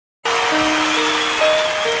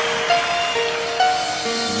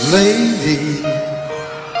lady,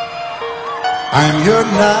 I'm your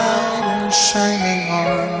knight in shining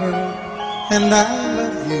armor, and I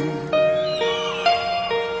love you.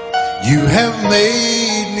 You have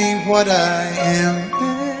made me what I am.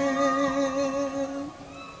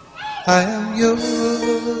 I am yours.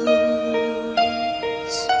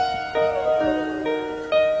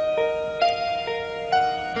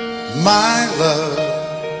 My love,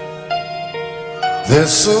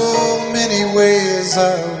 there's so many ways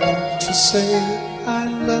I want to say I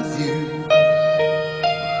love you.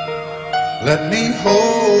 Let me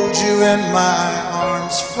hold you in my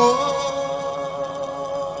arms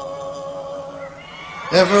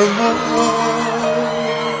forevermore.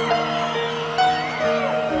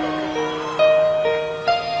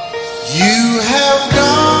 You have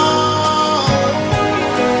gone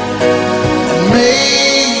and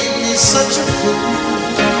made me such a fool.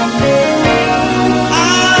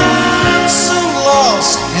 I'm so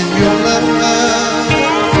lost in your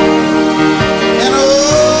love, and oh,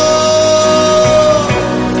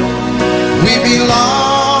 we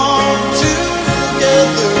belong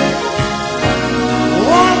together.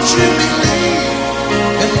 Won't you believe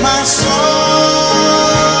in my song?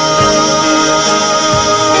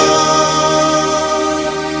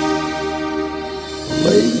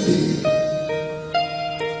 Lady,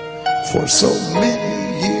 for so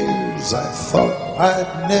many years I thought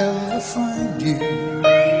I'd never find you.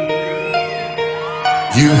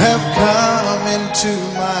 You have come into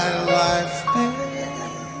my life and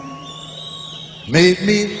made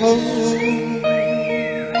me whole.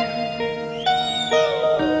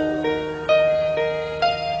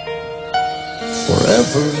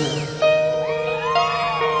 Forever,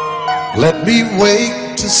 let me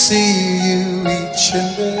wake to see you each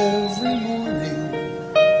and every morning.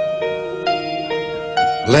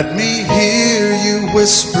 Let me hear you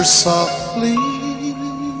whisper softly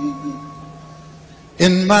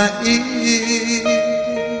in my ear.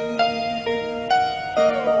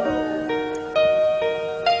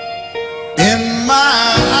 In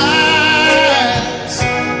my eyes,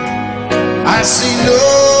 I see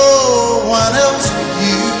no one else but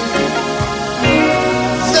you.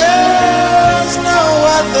 There's no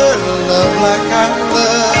other love like I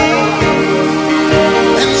love.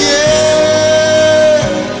 And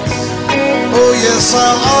yes, oh yes,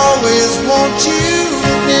 I'll always want you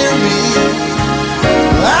near me.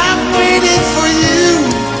 I've waited for you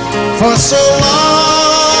for so long.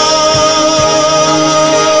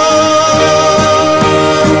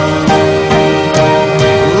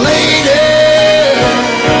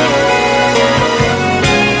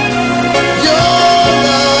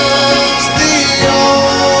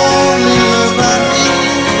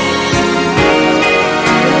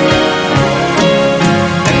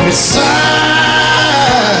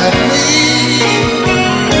 Beside me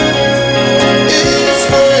is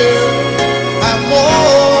where I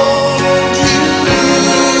want you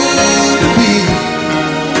to be.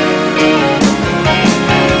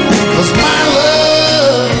 'Cause my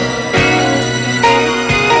love,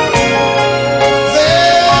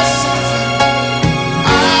 there's something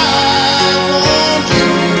I want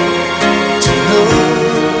you to know.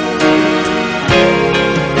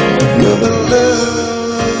 You're the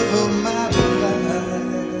love of my life.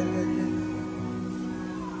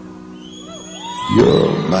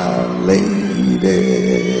 You're my lady.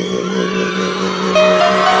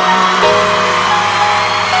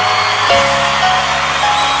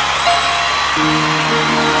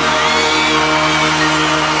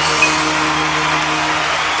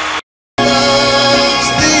 Love's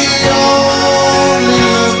the only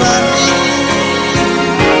love I need.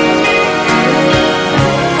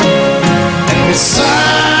 And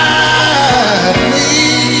beside me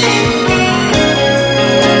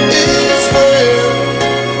is where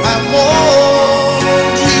I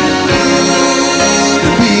want you to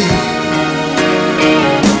be.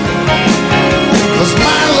 'Cause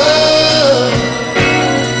my love,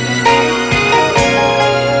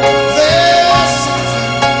 there's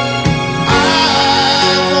something I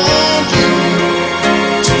want you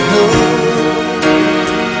to know.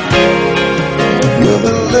 You're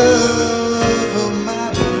the love of my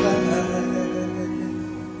life.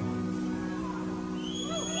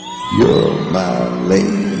 You're my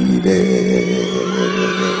lady.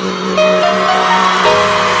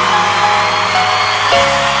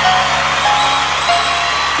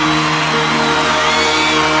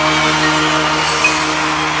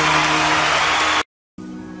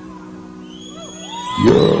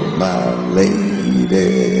 You're my lady.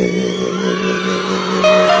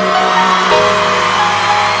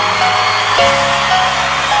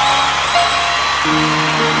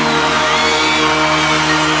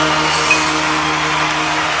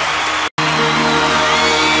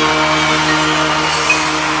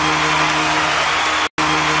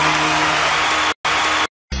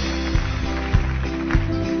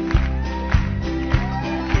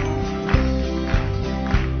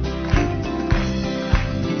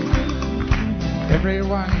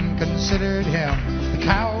 Everyone considered him the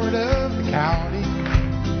coward of the county.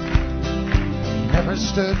 He never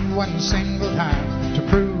stood one single time to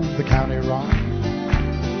prove the county wrong.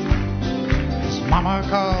 His mama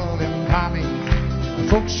called him Tommy, the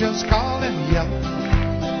folks just called him Yellow.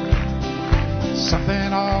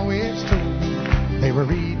 Something always told me they were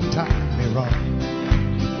reading Tommy wrong.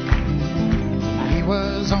 He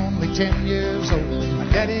was only 10 years old when my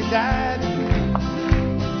daddy died.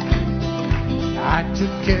 I took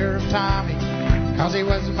care of Tommy, 'cause he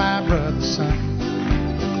was my brother's son.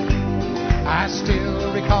 I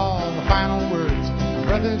still recall the final words my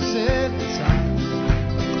brother said,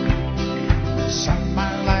 son,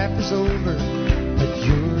 my life is over, but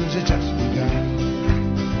yours has just begun.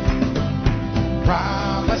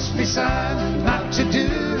 Promise me, son, not to do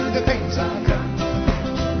the things I've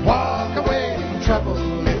done. Walk away from trouble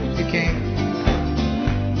if you can.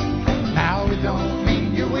 Now it don't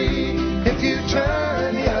mean you're weak if you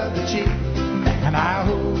turn the other cheek, and I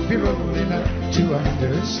hope you're old enough to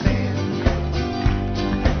understand.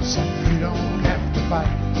 Son, you don't have to fight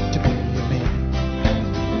to be a man.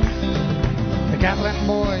 The Gatlin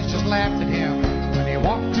boys just laughed at him when he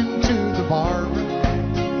walked into the bar room.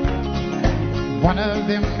 One of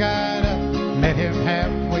them got up, met him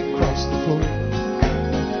halfway across the floor.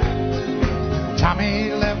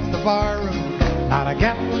 Tommy left the bar room, not a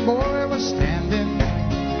Gatlin boy was standing.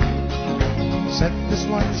 Said, this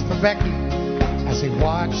one's for Becky, as he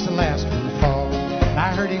watched the last one fall. And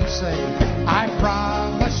I heard him say, I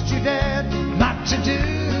promised you, Dad, not to do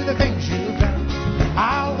the things you've done.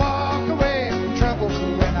 I'll walk away from trouble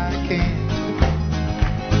when I can.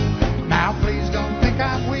 Now please don't think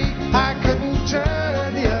I'm weak, I couldn't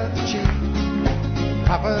turn the other cheek.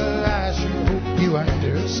 Papa, I sure hope you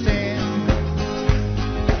understand.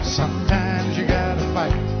 Sometimes you gotta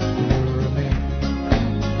fight for a man.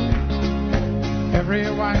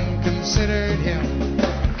 Everyone considered him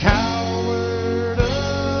coward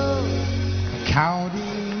of the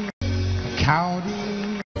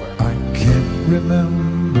county, I can't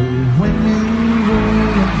remember when you were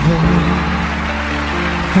there,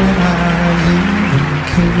 when I even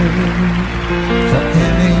cared for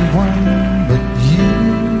anyone but you.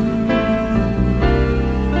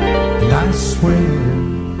 And I swear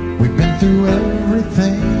we've been through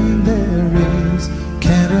everything there is.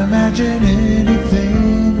 Can't imagine anything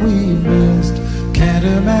we've missed. Can't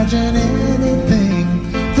imagine anything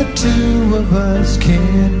the two of us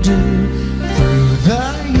can't do. Through the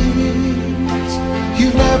years,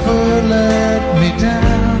 you've never let me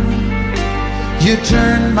down. You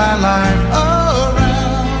turned my life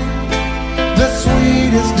around. The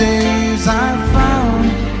sweetest days I've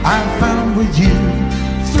found with you.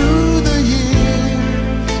 Through the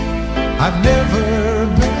years, I've never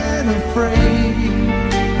been afraid.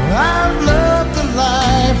 I've loved the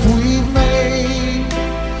life we've made,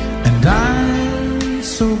 and I'm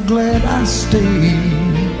so glad I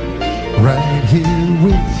stayed right here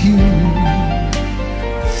with you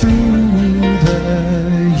through the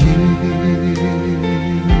years.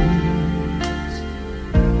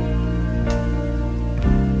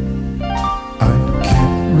 I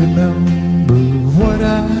can't remember what I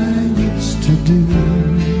used to do,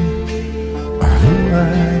 or who I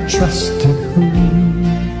trusted, who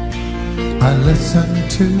I listened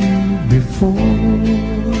to before.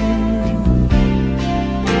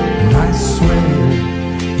 And I swear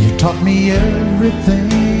you taught me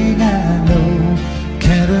everything I know.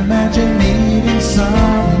 Can't imagine needing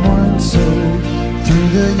someone so. Through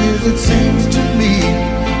the years it seems to me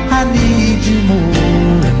I need you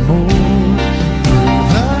more and more. Through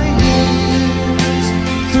the years,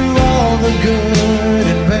 through all the good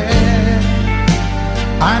and bad,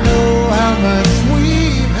 I know how much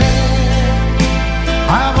we've had.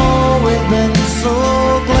 I've always been so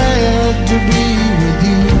glad to be with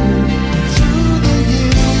you. Through the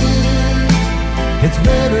years, it's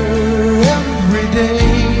better every day.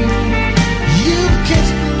 You've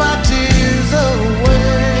kissed my tears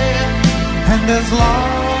away, and as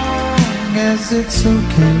long as it's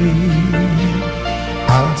okay,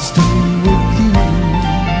 I'll stay with you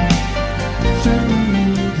through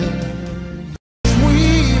the years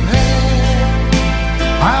we've had.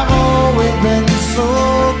 I've always been so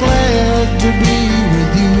glad to be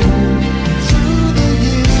with you. Through the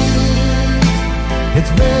years,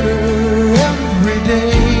 it's better every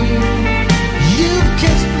day. You've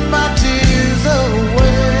kissed my tears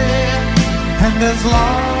away, and as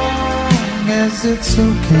long as it's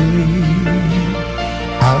okay,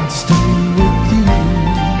 I'll stay with you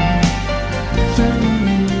through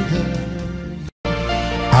the years.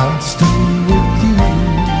 I'll stay with you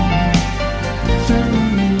through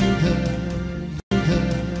the years.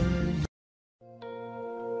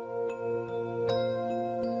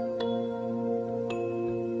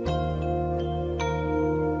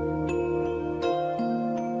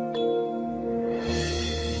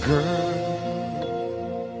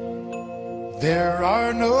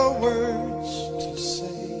 are no words to say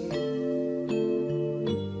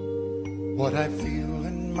what I feel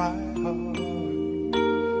in my heart.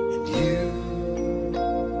 And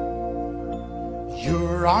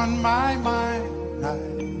you're on my mind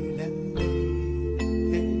night and day.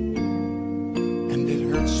 And it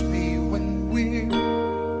hurts me when we're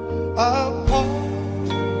apart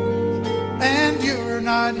and you're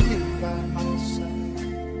not here by my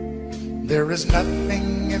side. There is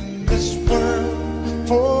nothing in this world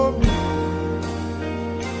for me.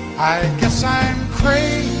 I guess I'm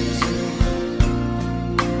crazy,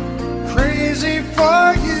 crazy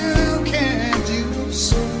for you, can't you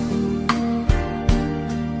see?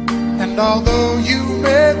 And although you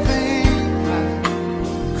may think I'm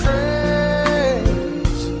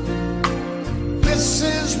crazy, this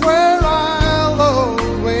is where I'll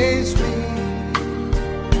always be.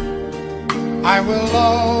 I will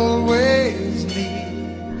always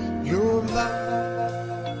need your love.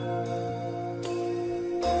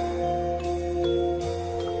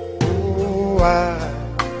 Oh,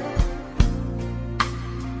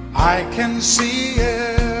 I can see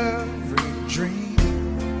every dream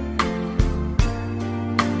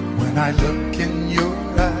when I look in your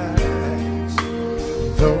eyes.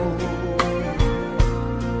 Though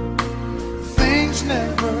things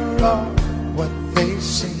never are what they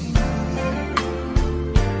seem,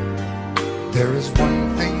 there is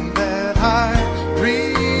one thing that I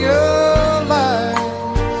realize,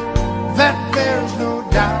 that there's no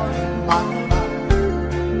doubt in my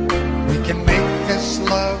mind. We can make this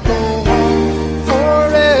love go on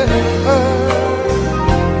forever.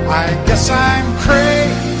 I guess I'm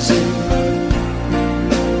crazy,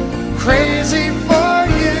 crazy for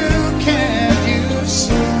you, can't you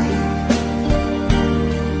see?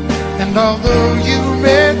 And although you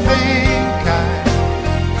may think I'm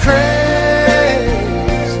crazy,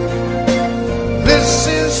 this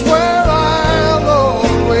is where I'll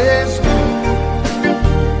always be.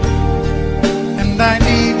 And I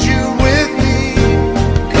need you with me,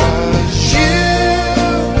 'cause you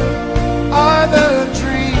are the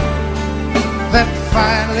dream that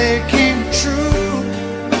finally came true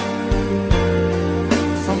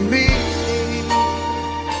for me.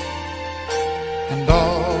 And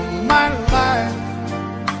all my life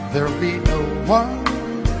there'll be no one.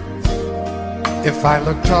 If I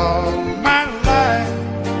looked all my life,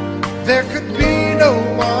 there could be no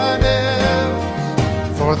one else.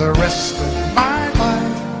 For the rest of my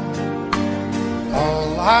life, all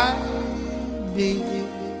I need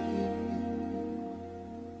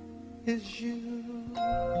is you.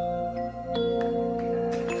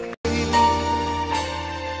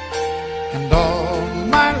 And all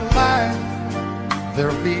my life,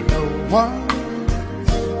 there'll be no one.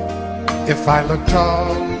 If I looked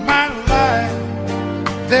all my life,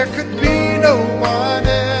 there could be no one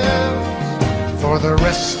else. For the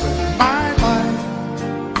rest of my life,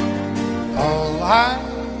 all I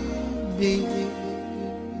need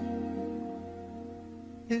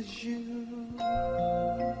is you,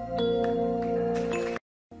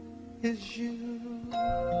 is you.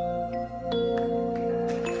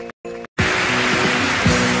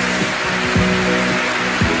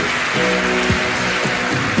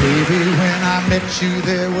 Baby, when I met you,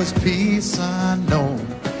 there was peace unknown.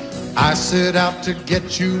 I set out to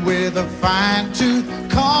get you with a fine-tooth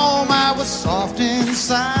comb. I was soft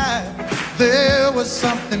inside, there was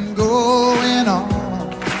something going on.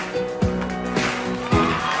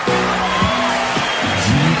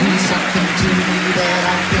 You do something to me that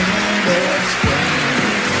I can't explain.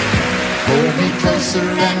 Hold me closer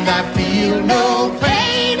and I feel no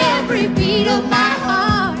pain. Every beat of my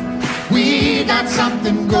heart, we got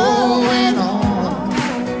something going on.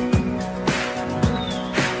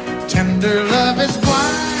 Tender love is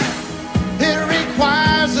blind, it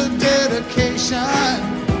requires a dedication.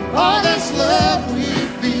 All this love we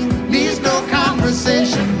feel needs no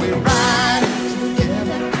conversation. We're riding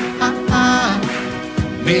together,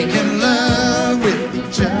 making love with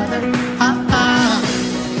each other,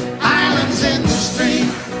 islands in the stream,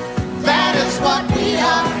 that is what we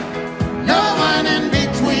are. No one in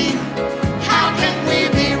between, how can we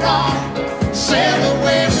be wrong?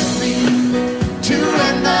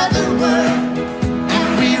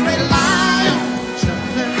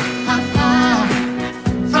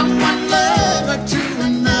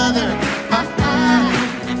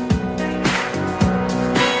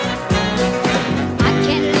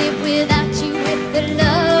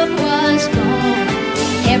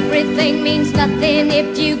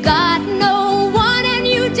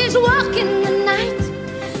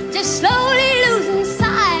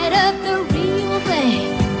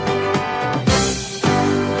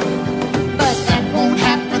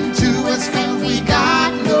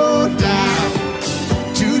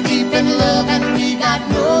 love and we got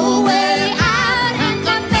no way out. And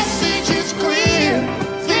the message is clear,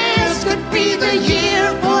 this could be the year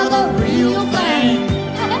for the real thing.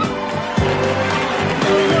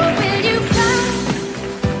 Will you come?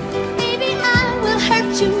 Maybe I will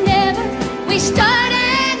hurt you never. We start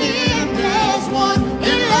and end as one.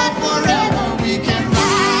 In love forever, we can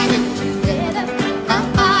ride it together.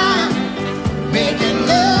 making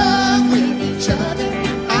love with each other.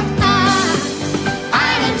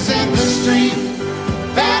 Islands in the stream,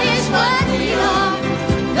 that is what we are.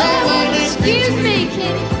 No one is Excuse me,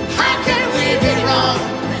 Kitty. How can we be wrong?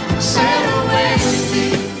 Sail away with me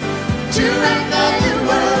to another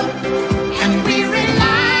world, and we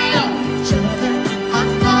rely on each other.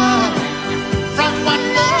 From one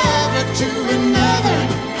lover to another.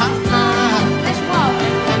 Let's walk.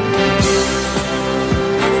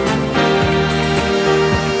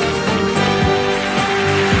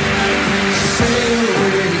 Sail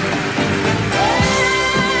away.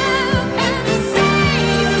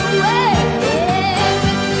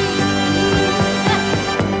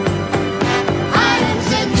 Islands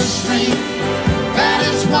in the stream, that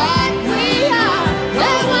is what we are.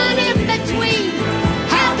 No one in between.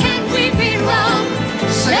 How can we be wrong?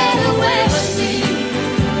 Sail away with me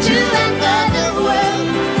to another world,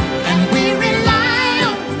 and we rely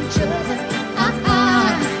on each other.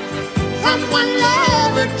 From one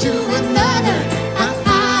lover to another.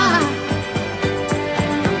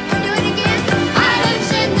 Do it again. Islands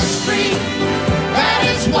in the stream, that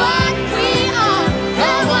is what we are.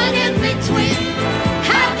 No one in between.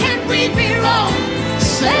 How can we be wrong?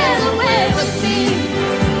 Sail away with me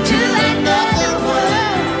to another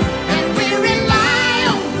world, and we rely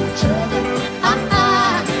on each other.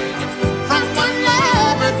 From one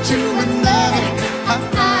lover to another.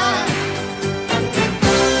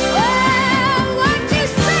 Well, what you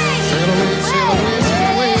say? Sail away, sail away, sail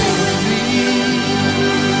away with me.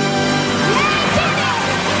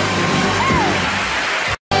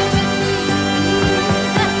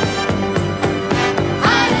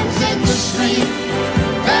 Islands in the stream,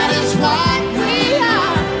 that is what we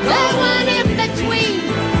are. No one in between.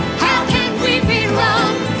 How can we be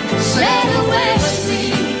wrong? Sail away with me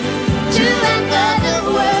to another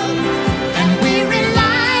world, and we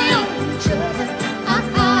rely on each other.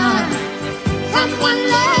 From one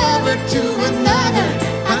lover to another.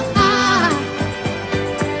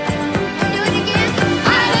 Do it again.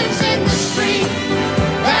 Islands in the stream,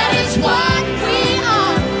 that is what we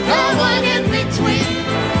are. No one in between.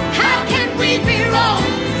 How can we be wrong?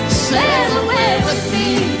 Sail away with me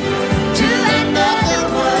to another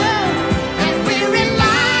world, and we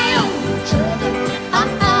rely on each other.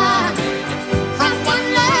 From one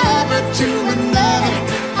lover to another.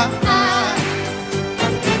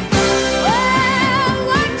 Well,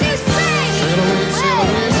 what you say? Sail away, sail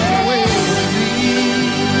away, sail away with me.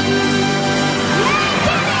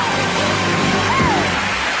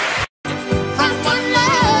 From one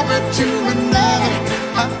lover to another.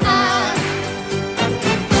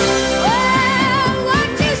 Well, what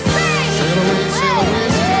you say? Sail away, sail away,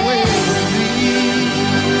 sail away with me.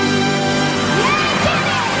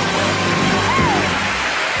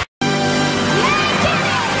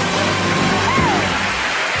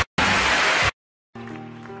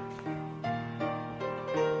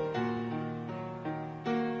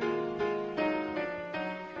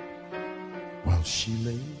 While she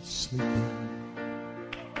lay sleeping,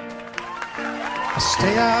 I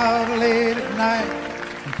stay out late at night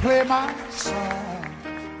and play my song.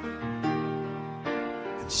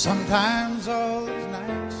 And sometimes all those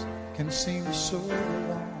nights can seem so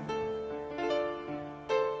long.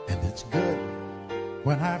 And it's good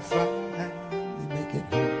when I finally make it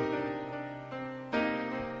home,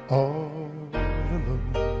 all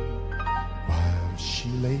alone, while she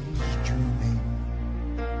lays dreaming.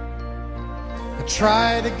 I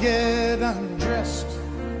try to get undressed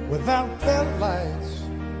without the lights.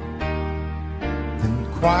 Then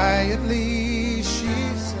quietly she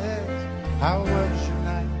says, how was your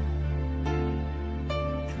night?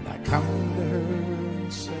 And I come to her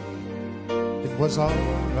and say, it was all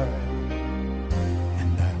right.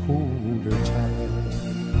 And I hold her tight.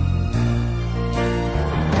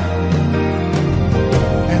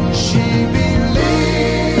 And she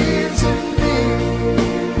believes in me.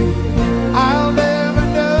 I'll never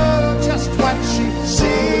know just what she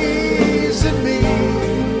sees in me.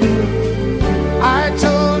 I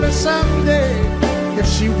told her someday if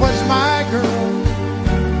she was my girl,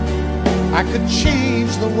 I could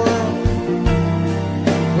change the world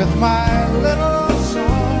with my little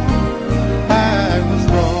song. I was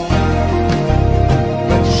wrong,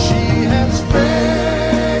 but she has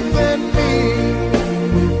faith in me,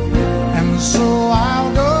 and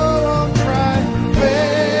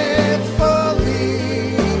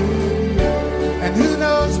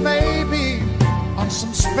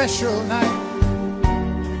special night,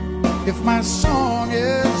 if my song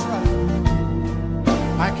is right,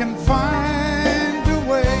 I can find a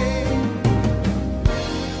way.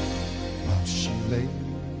 While she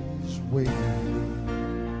lays waiting,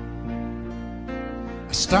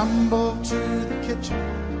 I stumble to the kitchen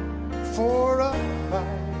for a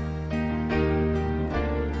bite,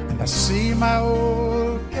 and I see my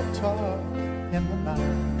old guitar in the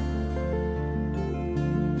night,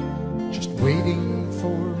 just waiting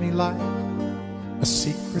for me like a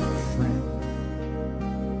secret friend.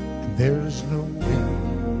 And there's no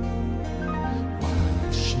wind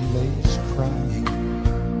while she lays crying.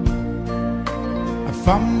 I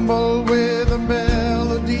fumble with a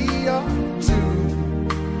melody or two,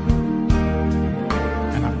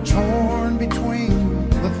 and I'm torn between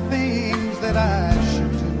the things that I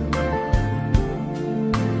should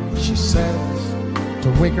do. She says to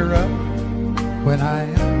wake her up when I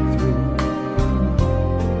am through.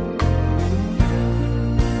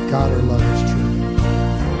 God, her love is true.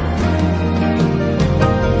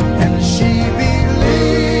 And she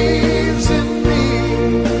believes in me.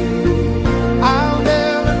 I'll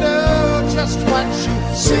never know just what she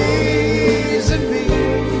sees in me.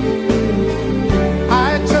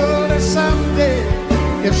 I told her someday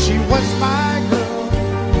if she was my girl,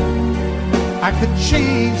 I could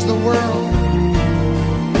change the world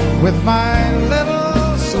with my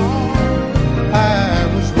little song. I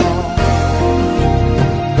was wrong,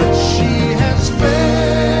 but she has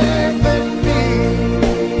faith in me,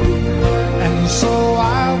 and so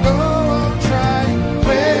I'll go on trying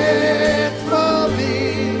faithfully.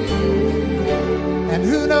 And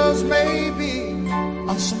who knows, maybe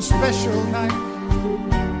on some special night,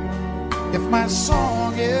 if my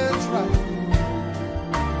song is right,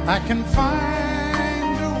 I can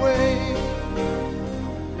find a way.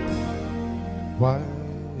 While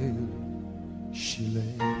she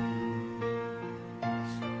lays,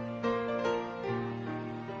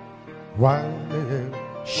 while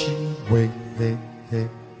she waits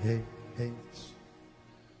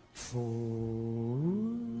for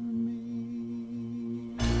me.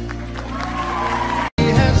 She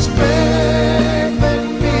has faith in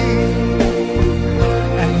me,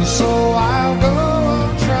 and so I'll go on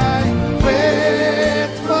trying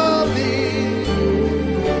faithfully.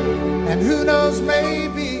 And who knows,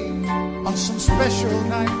 maybe on some special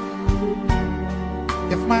night,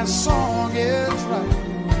 if my song is right,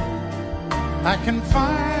 I can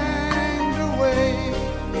find a way.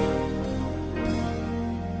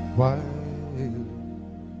 While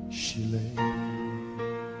she lays,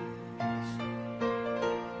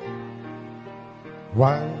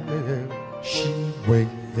 while she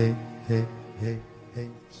waits for me,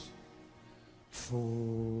 hates for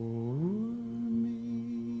me.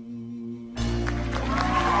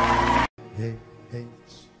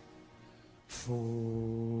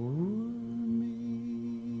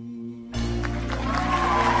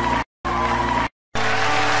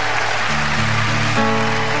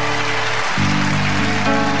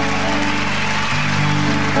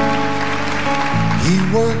 He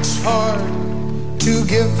works hard to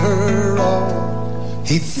give her all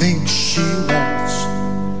he thinks she wants.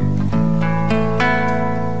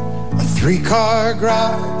 A 3-car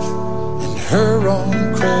garage and her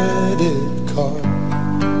own credit card.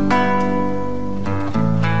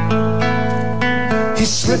 He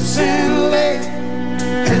slips in late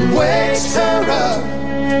and wakes her up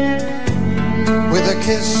with a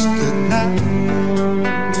kiss goodnight.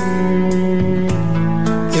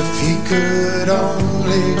 If he could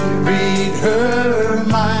only read her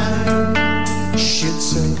mind, she'd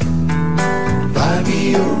say, buy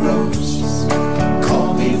me a rose,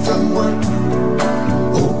 call me from work,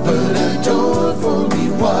 open a door for me,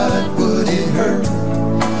 what would it hurt?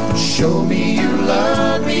 Show me you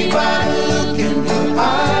love me by the look in your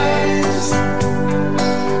eyes.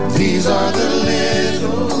 These are the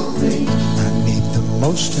little things I need the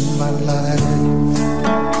most in my life.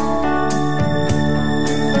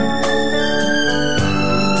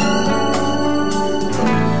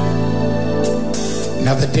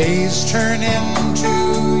 Now the days turn into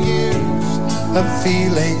years of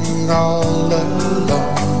feeling all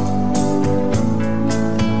alone,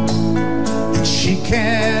 and she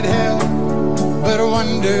can't help but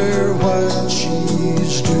wonder what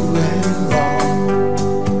she's doing wrong.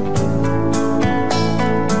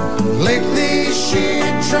 Lately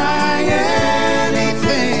she'd try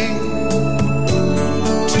anything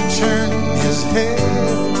to turn his head.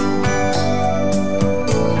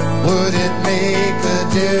 Would it make a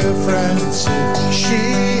difference if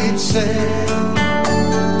she'd say,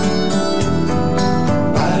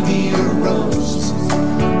 buy me a rose,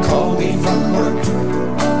 call me from work,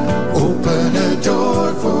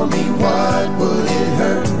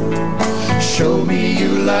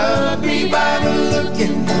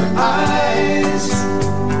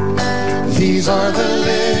 are the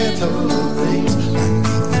little things I need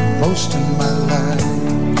the most in my life.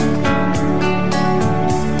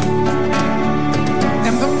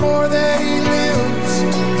 And the more that he lives,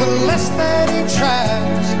 the less that he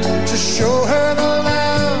tries to show her the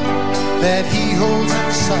love that he holds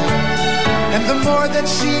inside. And the more that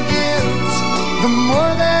she gives, the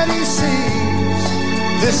more that he sees.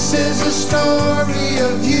 This is a story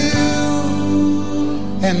of you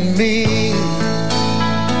and me.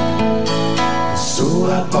 So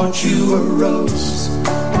I bought you a rose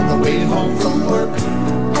on the way home from work,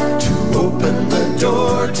 to open the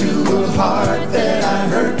door to a heart that I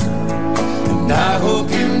hurt. And I hope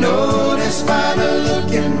you notice by the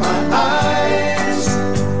look in my eyes,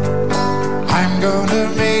 I'm gonna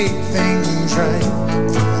make things right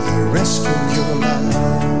for the rest of your life.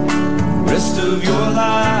 Rest of your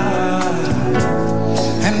life.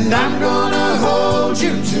 And I'm gonna hold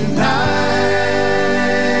you tonight.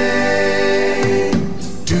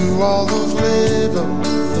 Do all those little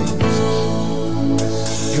things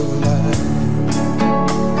your life.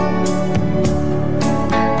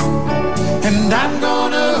 And I'm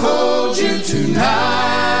gonna hold you tonight.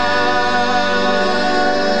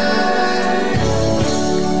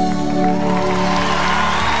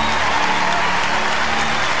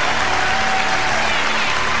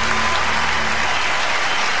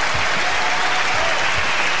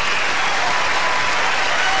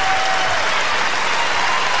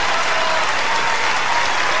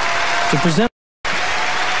 To present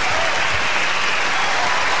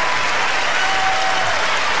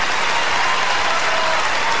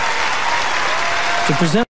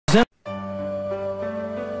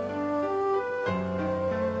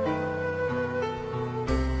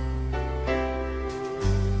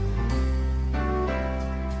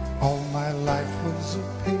All my life was a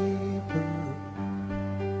paper,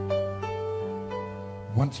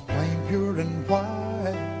 once plain, pure and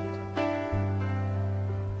white,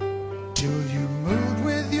 till you moved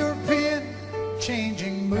with your pen,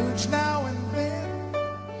 changing moods now and then,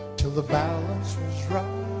 till the balance was right.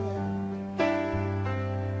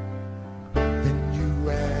 Then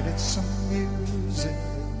you added some music,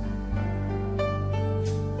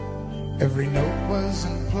 every note was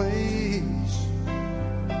in place,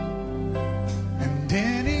 and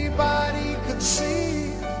anybody could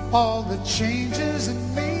see all the changes in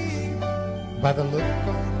me by the look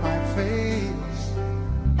on my face.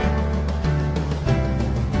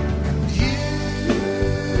 And you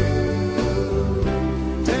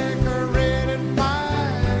decorated my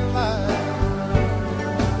life,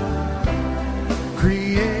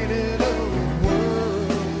 created a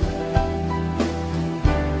world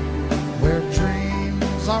where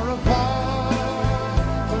dreams are apart.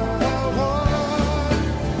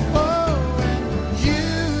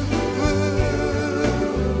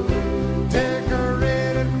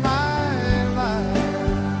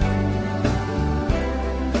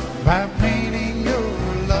 By painting your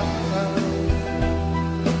love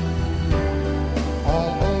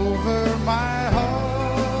all over my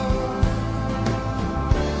heart,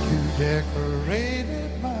 you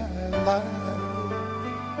decorated my life.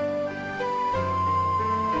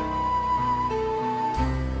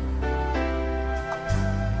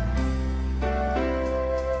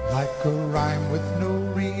 Like a rhyme with no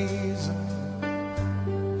reason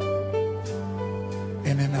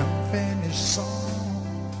in an unfinished song.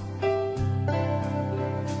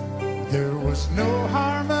 There was no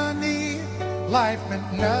harmony, life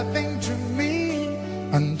meant nothing to me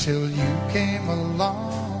until you came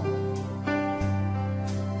along.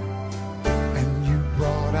 And you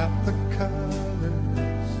brought out the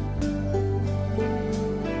colors,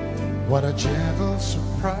 what a gentle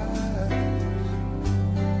surprise.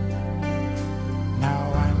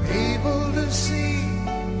 Now I'm able to see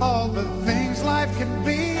all the things life can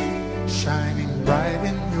be, shining bright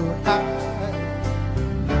in your eyes.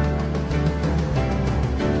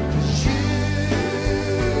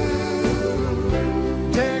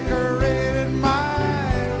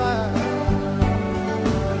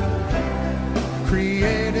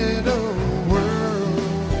 Created a world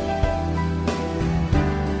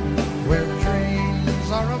where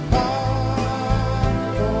dreams are apart.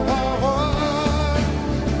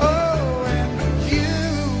 Oh, and you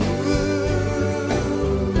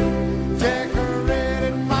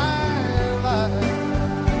decorated my life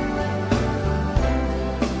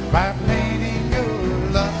by painting your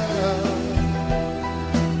love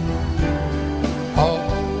all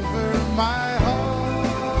over my heart.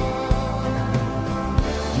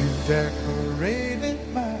 You decorated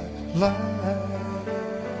my life.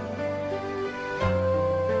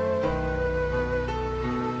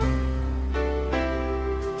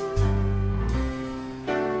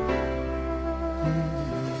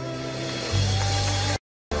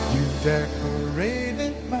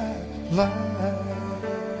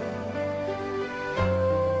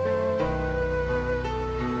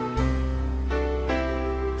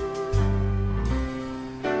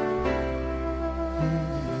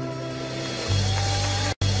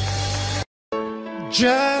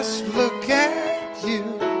 Just look at you,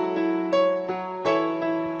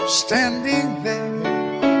 standing there.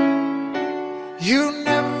 You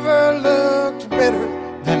never looked better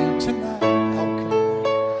than tonight.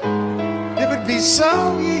 It would be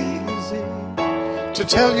so easy to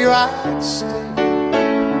tell you I'd stay,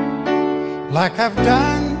 like I've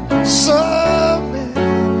done so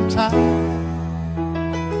many times.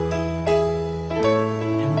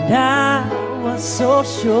 And I was so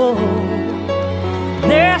sure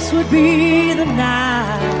this would be the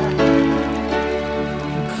night.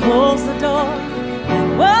 You close the door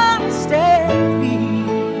and won't stay with me.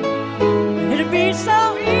 It'd be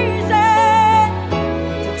so easy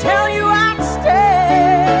to tell you I'd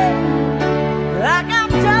stay, like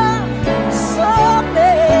I've done so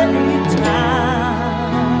many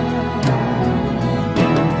times.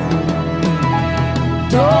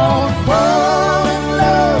 Don't fall in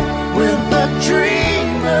love with the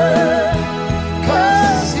dreamer,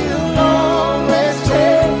 'cause he'll always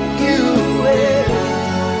take you away.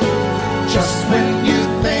 Just when you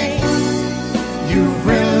think you've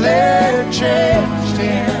really changed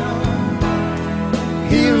him,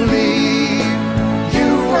 he'll leave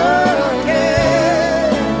you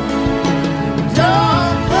again.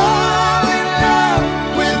 Don't fall in love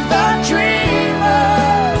with the dreamer,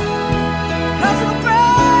 'Cause it'll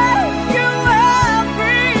break you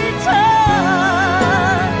every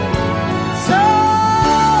time. So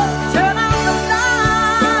turn out the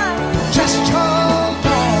light. just hold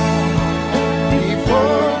on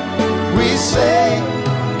before we say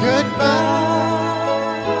goodbye.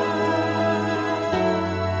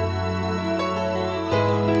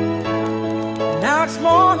 Now it's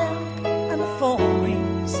morning and the phone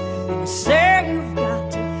rings, and you say you've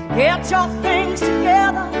got to get your things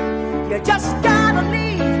together. You just gotta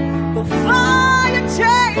leave before you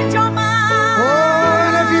change your mind. Oh,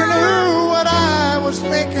 and if you knew what I was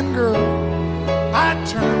thinking, girl, I'd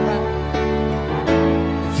turn around.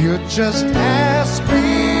 If you'd just ask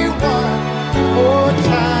me one more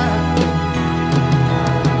time.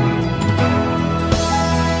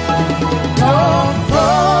 Don't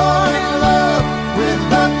fall in love with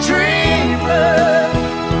the dreamer,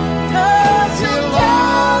 'Cause he'll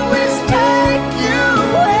always take you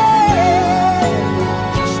away.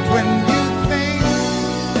 Just when you think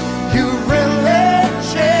you really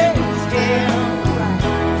changed him,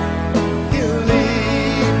 he'll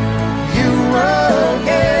leave you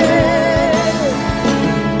again.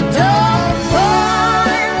 Don't fall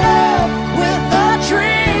in love with the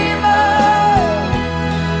dreamer,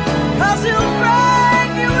 'Cause he'll break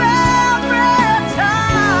you every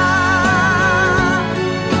time.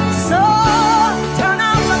 So turn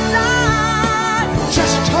out the light.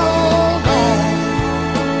 just hold on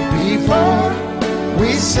before we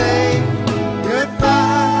say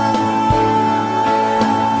goodbye.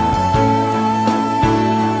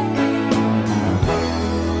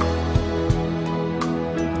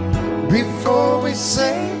 Before we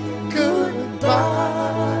say goodbye.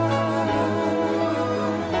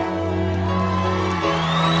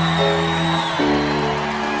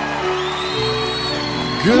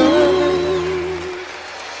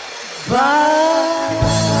 Goodbye.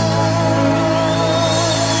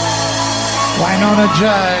 Wynonna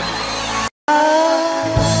Judd.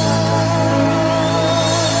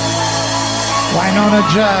 Wynonna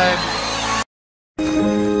Judd.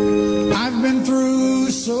 I've been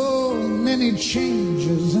through so many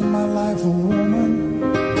changes in my life, a woman.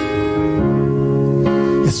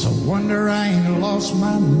 It's a wonder I ain't lost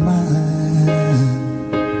my mind.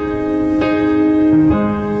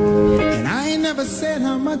 And I ain't never said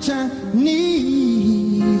how much I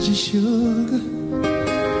need you, sugar.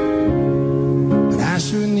 But I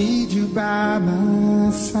sure need you by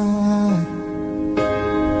my side.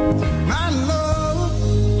 My love,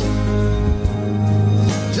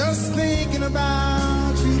 just thinking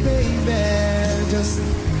about you, baby, just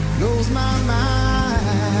blows my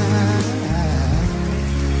mind.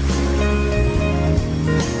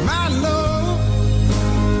 My love,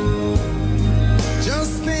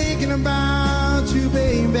 just thinking about you,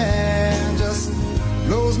 baby, just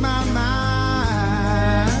blows my mind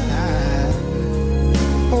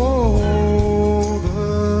all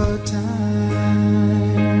the time.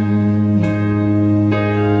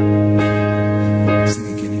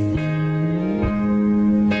 Sneaking in.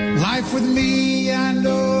 Life with me, I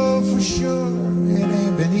know for sure,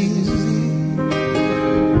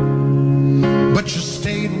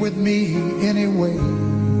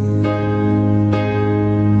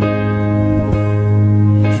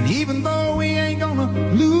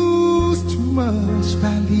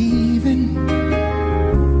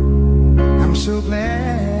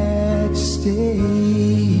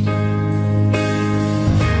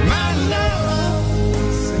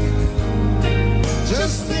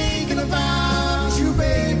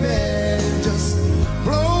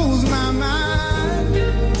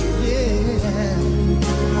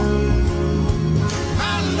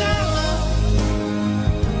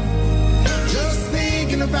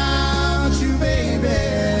 thinking about you, baby,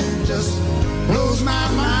 just blows my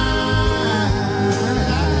mind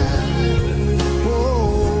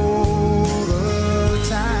all the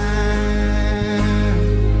time.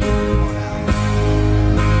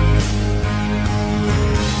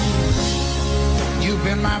 You've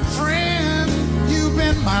been my friend, you've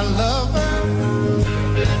been my lover.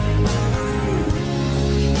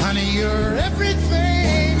 Honey, you're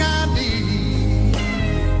everything I need.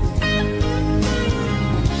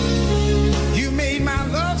 You made my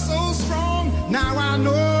love so strong. Now I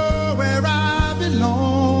know where I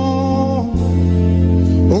belong.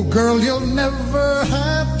 Oh, girl, you'll never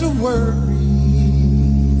have to worry.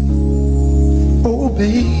 Oh,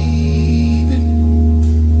 baby,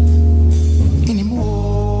 anymore.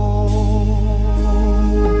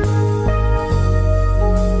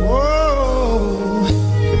 Oh,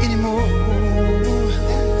 anymore.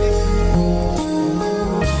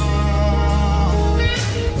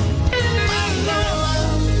 My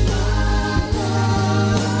love,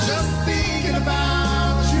 just thinking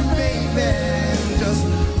about you, baby, just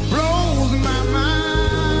blows my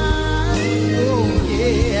mind. Oh,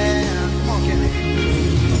 yeah. Come on, Kenny.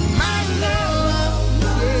 My love,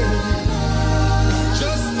 yeah.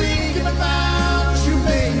 Just thinking about you,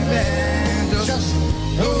 baby, just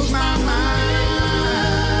blows my mind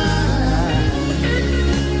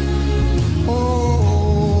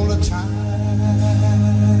all the time.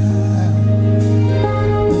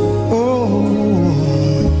 Oh,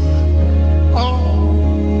 all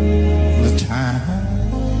the time.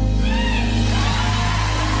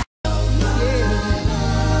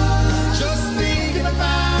 Just thinking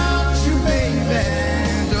about you, baby,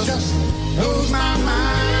 just blows my mind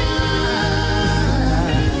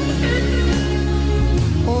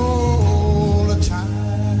all the time.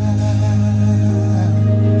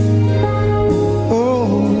 Oh,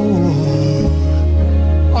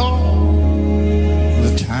 all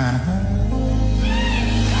the time.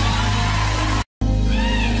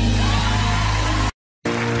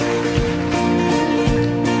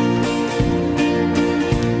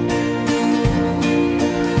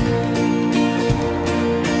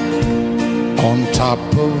 On top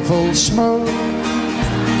of Old Smoke,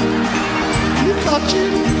 you thought you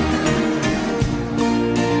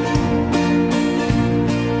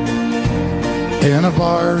in a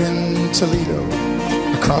bar in Toledo,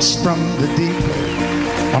 across from the depot.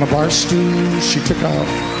 On a bar stool, she took off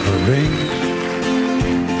her ring.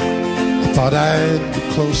 I thought I'd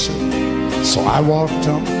get closer, so I walked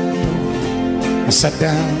on. I sat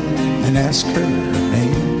down and asked her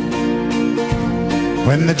name.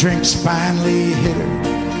 When the drinks finally hit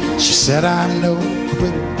her, she said, I'm no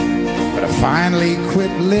quitter, but I finally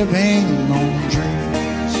quit living on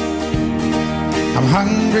dreams. I'm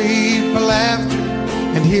hungry for laughter,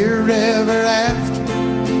 and here ever after,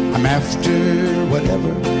 I'm after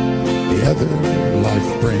whatever the other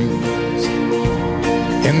life brings.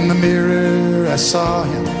 In the mirror I saw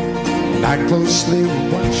him, and I closely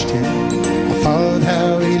watched him. I thought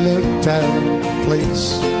how he looked out of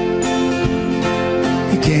place.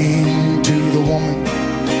 He came to the woman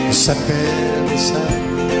who sat there beside.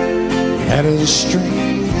 He had a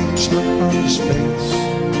strange look on his face.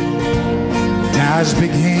 Now his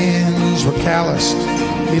big hands were calloused.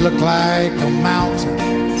 He looked like a mountain.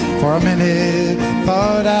 For a minute I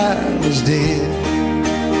thought I was dead.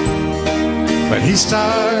 But he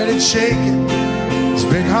started shaking, his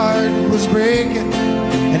big heart was breaking,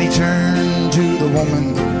 and he turned to the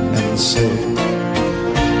woman and said,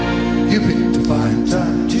 you picked a fine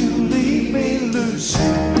time to leave me loose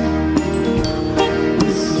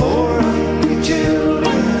with 4 hungry children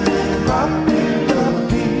and rocking the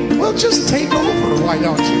beat. Well, just take over, why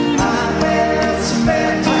don't you? I had some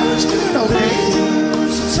bad times, doing okay.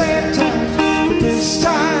 Some sad times, but this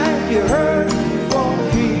time you heard for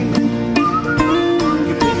me.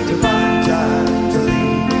 You picked a fine time to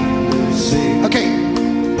leave me loose. Okay,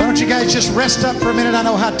 why don't you guys just rest up for a minute? I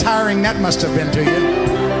know how tiring that must have been to you.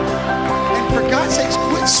 For God's sakes,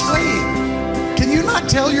 quit swaying. Can you not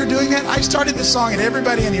tell you're doing that? I started this song and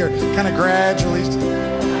everybody in here kind of gradually.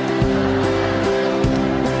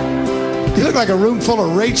 You look like a room full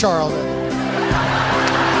of Ray Charles.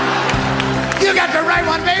 You got the right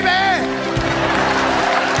one, baby!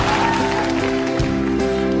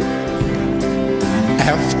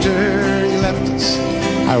 After he left us,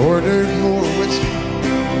 I ordered more whiskey.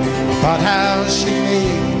 Thought how she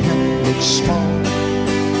made him look small.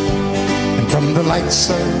 From the lights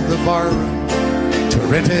of the bar room to a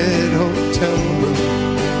rented hotel room,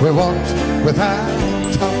 we walked without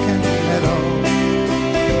talking at all.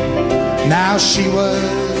 Now she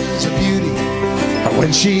was a beauty, but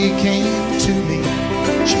when she came to me,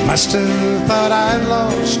 She must have thought I'd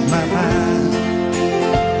lost my mind,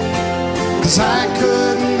 'cause I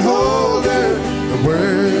couldn't hold her. The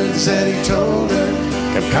words that he told her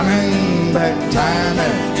kept coming back time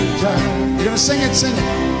after time. You're gonna sing it, sing it.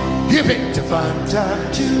 You picked a fine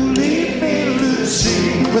time to leave me,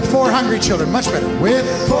 Lucy. With 4 hungry children, much better. With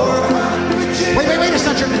 4 hungry children. Wait, it's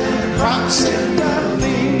not your name.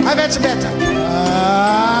 I've had some bad times.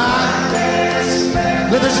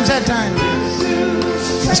 There's some sad times.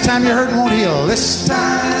 This time you're hurting won't heal. This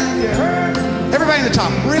time you're hurting. Everybody in the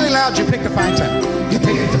top, really loud, you picked a fine time. You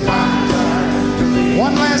picked a fine time.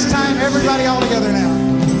 One last time, everybody all together now.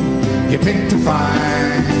 You picked a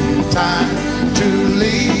fine time to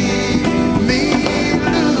leave me,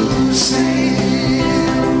 Lucy.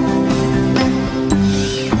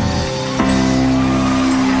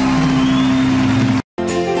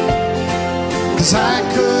 'Cause I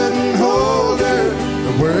couldn't hold her.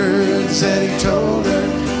 The words that he told her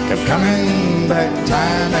kept coming back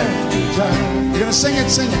time after time. You're gonna sing it,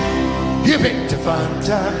 sing it. You picked a fine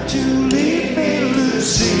time to leave me,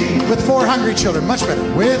 Lucy. With 4 hungry children, much better.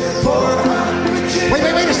 With 4 hungry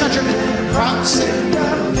children. Wait, it's not your name.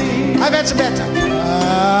 I've had some bad times.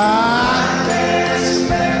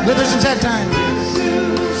 There's some sad times.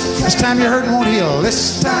 This time you're hurting won't heal.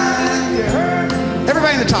 This time you're hurting.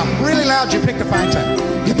 Everybody in the top, really loud, you picked a fine time.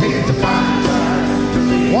 You picked a fine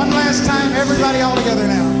time. One last time, everybody all together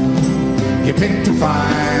now. You picked a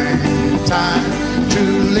fine time to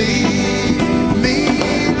leave me,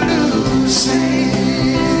 Lucy.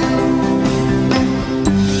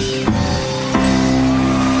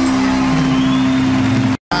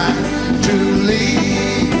 To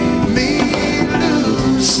leave me,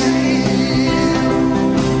 Lucy.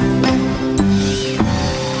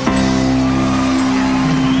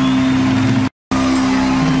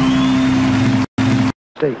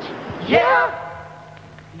 States. Yeah,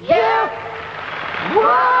 yeah, whoa,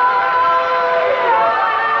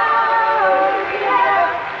 yeah.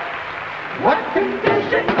 What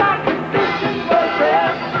condition, my condition was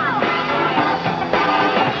there?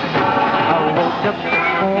 I woke up this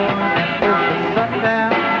morning with the sun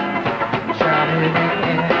down, shining in.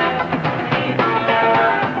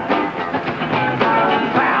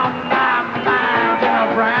 Found my mind in a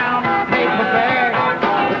brown paper bag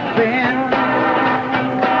with pen.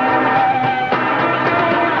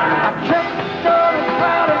 I tripped on a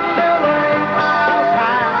cloud of silver 8 miles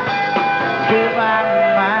high. Gave my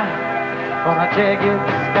mind on a jagged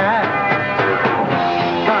sky.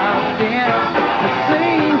 Dropped in to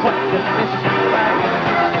see what the mission like.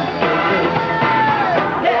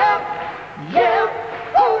 Yeah,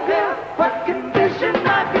 yeah, oh yeah. What condition,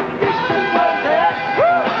 my condition was there?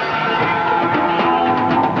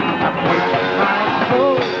 I put my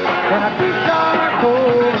soul in a deep dark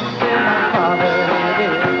hole and still my father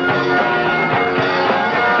did.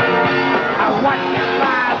 I watched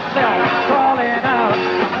myself crawling out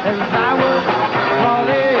as I was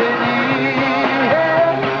crawling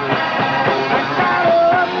in. I got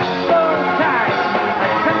up so tight, I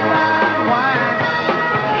could not whine.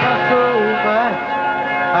 Just over,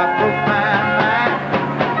 I broke my mind.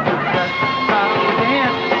 Just stopped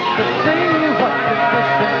in to see what the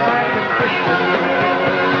mission like and Christian.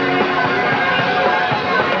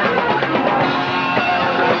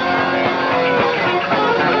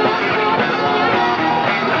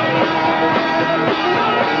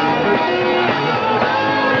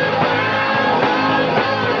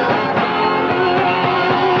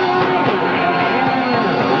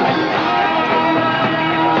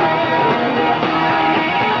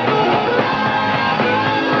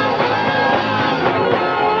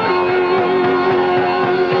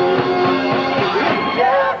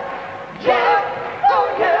 Yeah, yeah, oh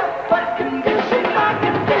yeah. What condition, my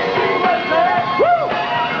condition was there? Woo!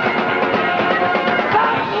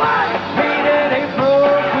 Someone painted April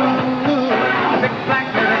blue, big black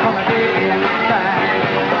man on a day inside.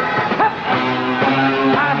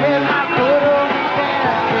 I had my foot on the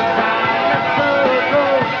gas as I got so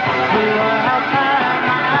close to out my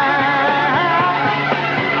mind.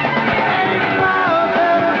 8 miles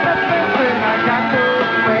out of Memphis and I got no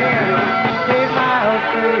fare. 8 miles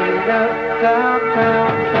straight up downtown.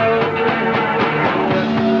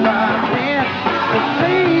 Just stopped in to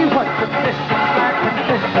see what the mission like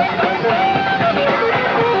condition was.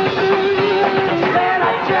 Said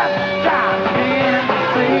I just stopped in to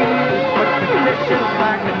see what the mission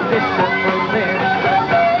like condition was in.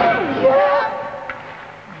 Yeah,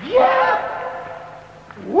 yeah,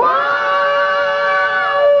 whoa,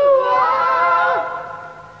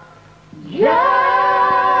 yeah.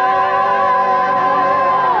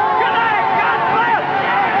 Good night, God bless.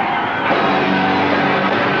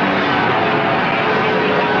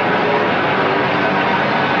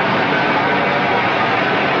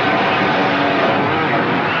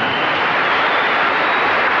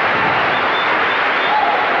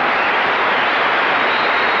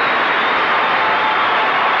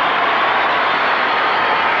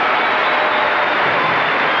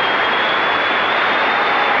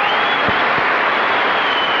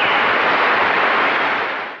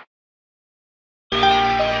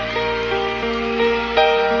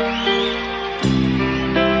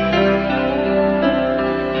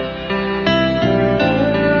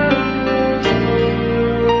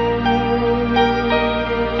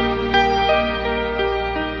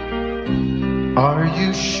 Are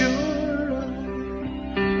you sure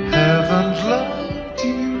I haven't loved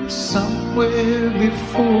you somewhere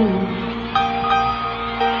before?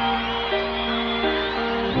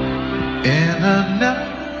 In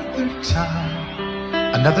another time,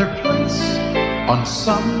 another place, on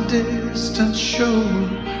some distant shore.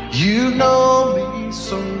 You know me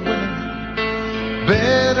so well,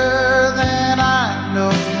 better than I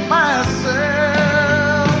know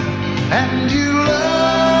myself. And you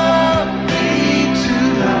love me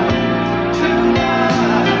tonight,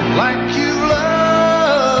 like you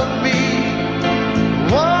love me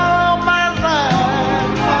all my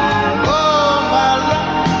life, all my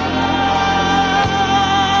life.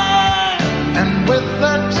 And with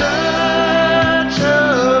the touch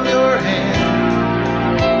of your hand,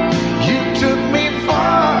 you took me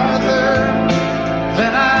farther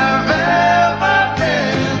than I've ever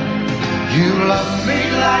been. You love me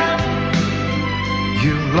like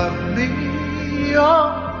you love me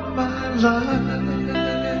all my life.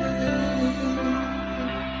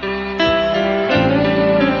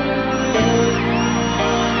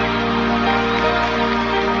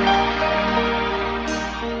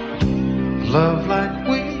 Love like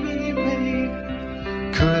we made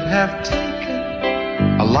could have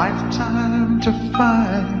taken a lifetime to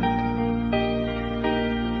find,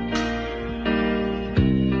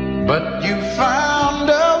 but you found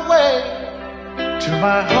a way to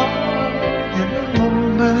my heart in a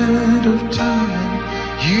moment of time.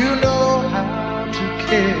 You know how to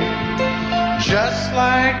care, just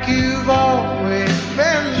like you've always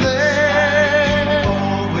been there.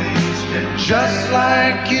 Just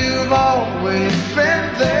like you've always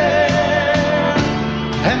been there.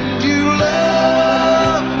 And you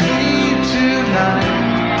love me tonight,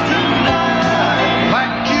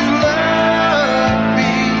 like you love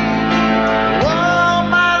me all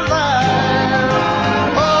my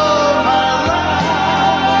life, all my life.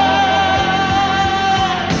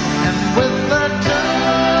 And with the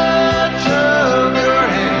touch of your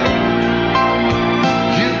hand,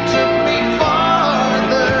 you took me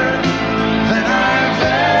farther than I've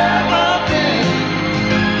ever been.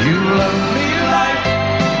 You love me like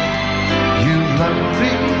you love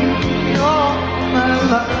me all my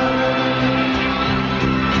life.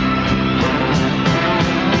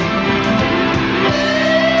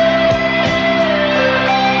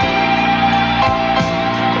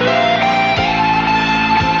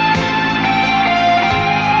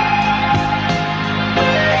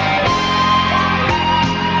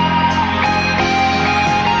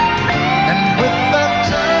 And with the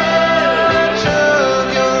touch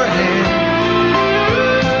of your hand,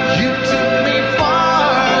 you took me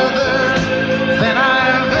farther than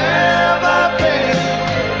I've ever been.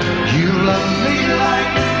 You love me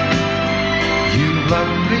like you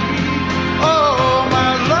love me all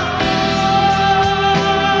my life.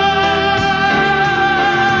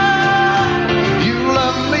 You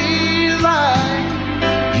love me like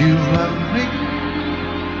you love me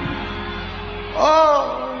all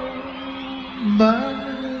my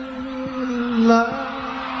life.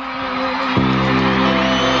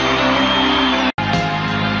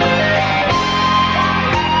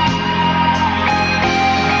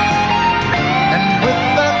 And with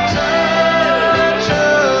the touch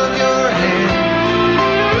of your hand,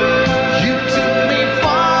 you took me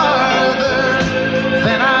farther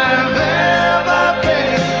than I've ever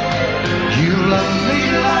been. You love me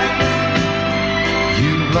like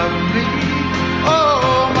you love me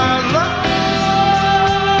all my life.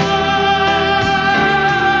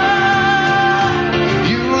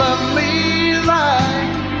 You love me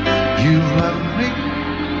like you love me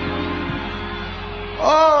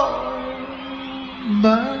all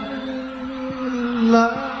my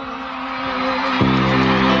life.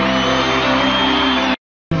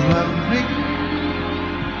 You love me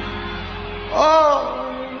all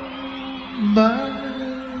my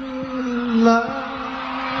life.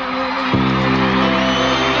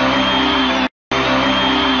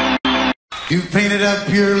 You've painted up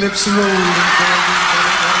your lips a road.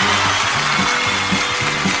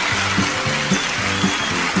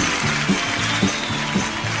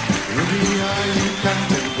 Maybe are you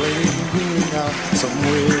contemplating going out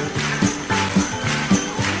somewhere?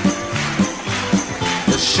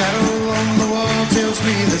 The shadow on the wall tells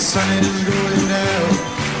me the sun is going down.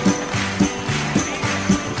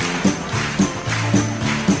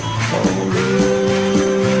 Oh,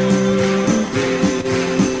 Ruby,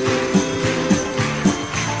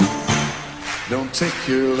 don't take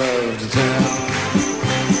your love to town.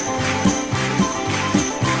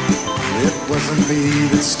 It wasn't me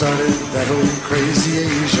that started that old crazy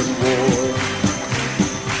Asian war.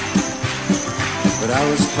 but I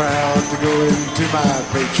was proud to go into my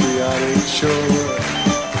patriotic shore.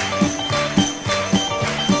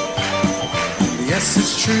 Yes,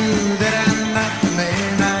 it's true that I'm not the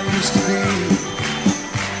man I used to be.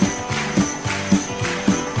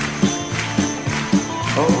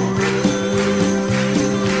 Oh, Ruby,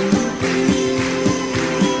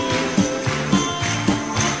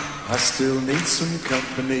 I still need some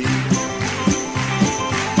company.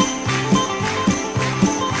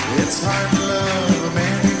 It's hard to love a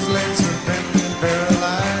man whose legs are bent and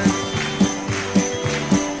paralyzed.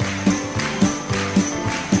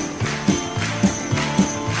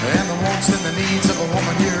 And the wants and the needs of a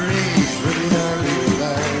woman your age really are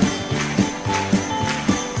realized.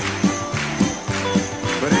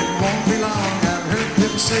 But it won't be long, I've heard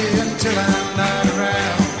them say, until I'm not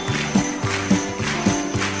around.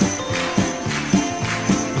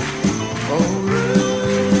 Oh,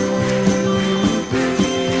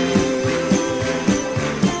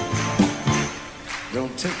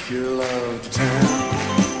 don't take your love to town.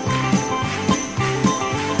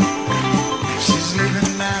 She's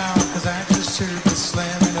leaving now, 'cause I just heard the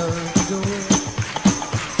slamming of the door.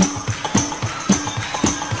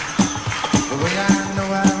 The way I know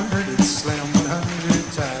I've heard it slam 100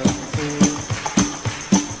 times before.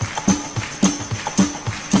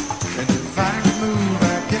 And if I could move,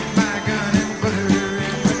 I'd get my gun and put her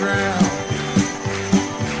in the ground.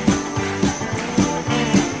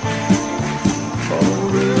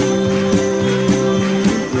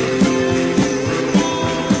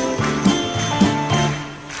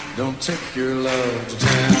 Don't take your love to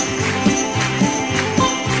town.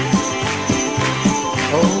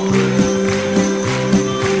 Oh,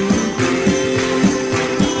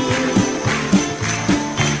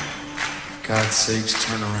 for God's sakes,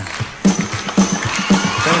 turn around.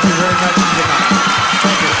 Thank you very much and good night.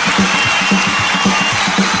 Thank you.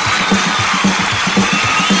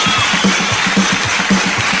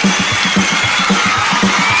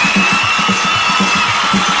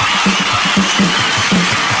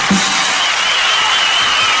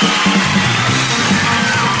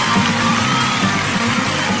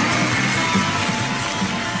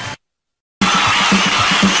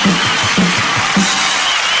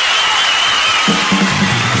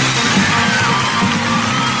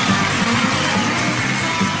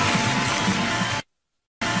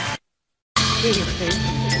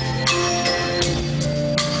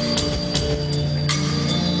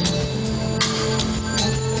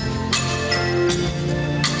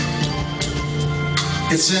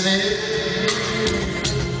 It's in it.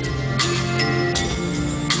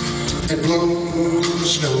 It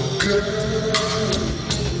blows no good.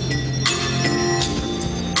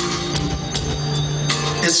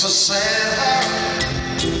 It's a sad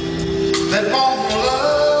heart that won't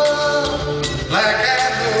love like I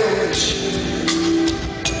know it should.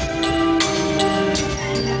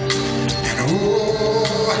 And oh,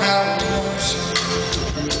 how lonesome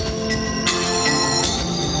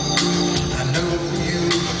I know you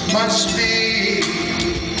must be.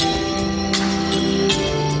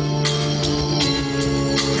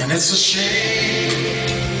 And it's a shame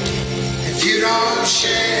if you don't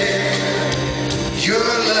share your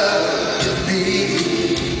love with me.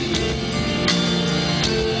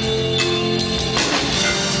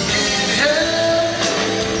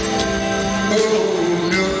 Oh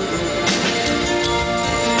no,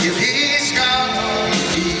 if he's gone, if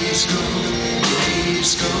he's gone, if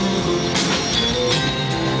he's gone,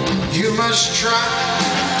 you must try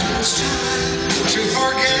to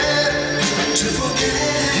forget,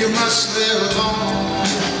 you must live on.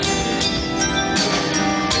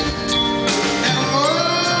 And oh,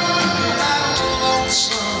 how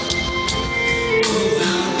lonesome,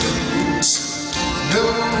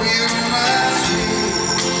 know you must be.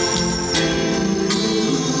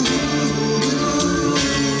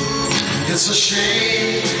 It's a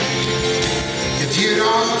shame if you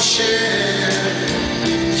don't share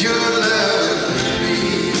your love with me.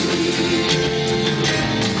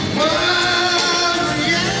 Oh,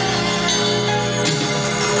 yeah.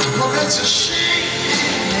 Well, it's a shame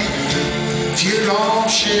if you don't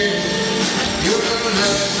share your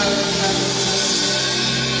love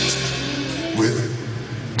with me.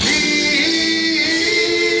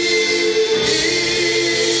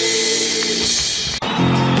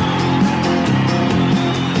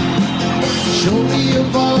 Show me a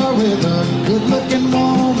bar with a good-looking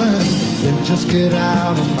woman, then just get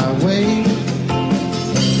out of my way.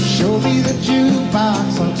 Show me the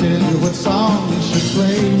jukebox, I'll tell you what song you should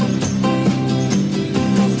play.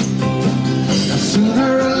 Now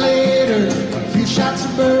sooner or later, a few shots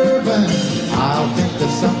of bourbon, I'll think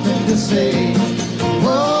there's something to say.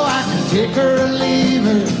 Oh, I can take her or leave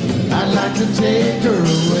her, I'd like to take her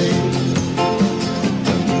away.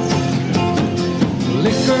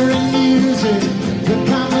 Liquor and music, good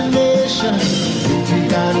combination, if you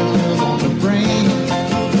got a love on the brain.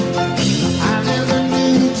 I never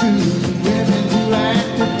knew two women who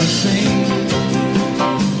acted the same.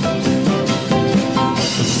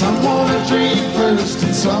 Some wanna drink first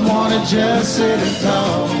and some wanna just sit and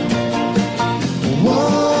talk.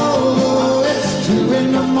 Whoa, it's 2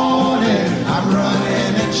 in the morning, I'm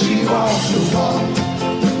running and she walks the walk.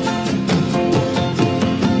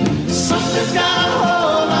 Something's got a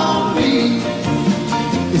hold on me.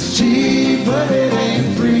 It's cheap, but it ain't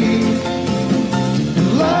free. And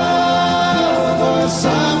love or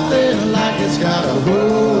something like it's got a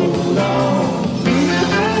hold on me.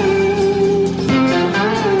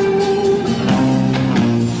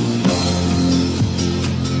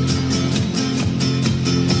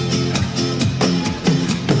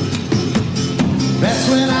 That's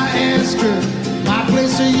when I ask her, my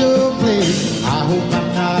place or your place? I hope I'm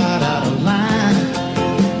not out of line.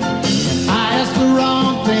 I asked the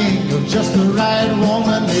wrong thing, or just the right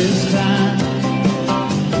woman this time.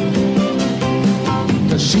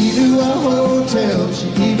 'Cause she knew a hotel, she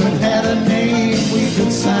even had a name we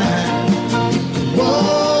could sign.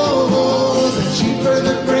 Whoa, the cheaper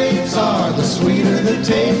the grapes are, the sweeter the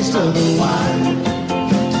taste of the wine.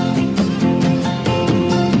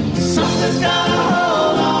 Something's got a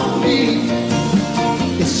hold on me.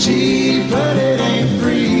 It's cheap, but it ain't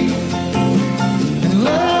free. And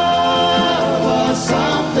love or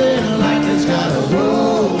something like it's got a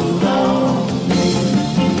hold on me.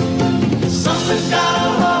 Something's got a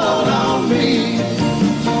hold on me.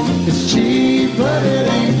 It's cheap, but it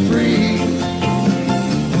ain't free.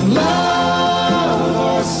 And love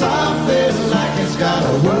or something like it's got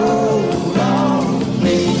a hold on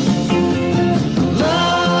me.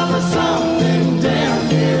 Love or something down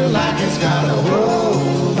here like it's got a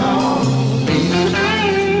hold on me.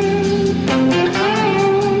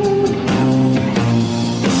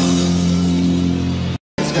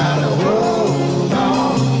 It's got a hold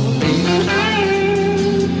on me.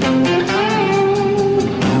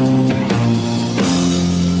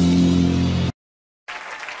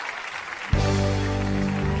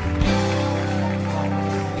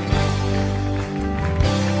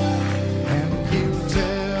 And you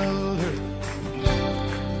tell her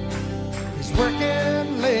he's working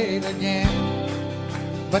late again,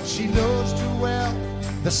 but she knows too well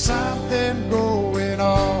there's something going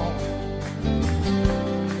on.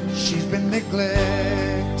 She's been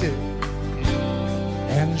neglected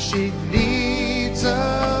and she needs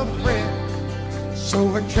a friend, so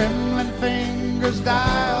her trembling fingers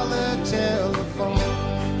dial the telephone.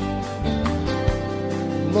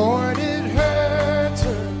 Lord, it hurts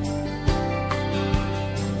her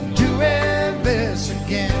doing this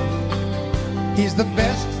again. He's the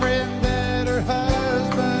best friend that her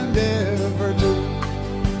husband ever knew.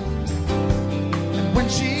 And when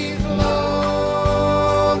she's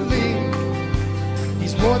lonely,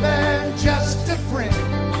 he's more than just a friend.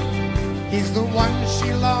 He's the one she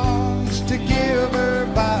longs to give her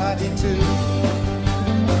body to.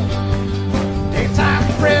 Daytime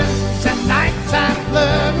friends and nighttime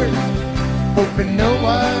lovers, hoping no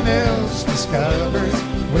one else discovers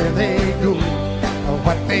where they go or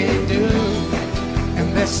what they do and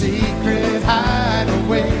their secret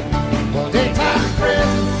hideaway. Well, daytime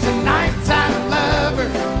friends and nighttime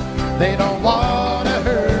lovers, they don't want to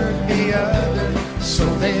hurt the other, so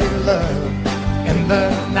they love in the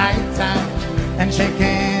nighttime and shake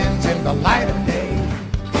hands in the light of day.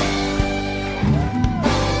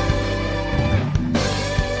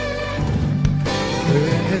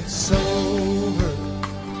 When it's over,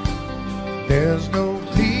 there's no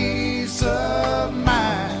peace of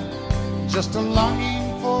mind, just a longing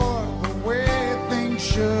for the way things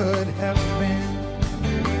should have been.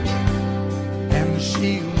 And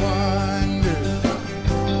she wonders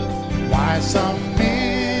why some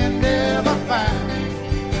men never find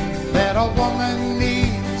that a woman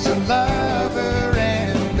needs a lover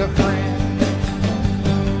and a friend.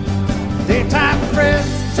 Daytime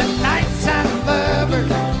friends and nighttime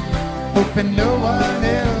lovers, hoping no one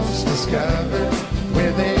else discovers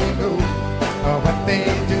where they go or what they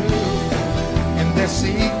do in their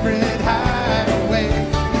secret hideaway.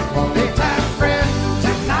 Well, daytime friends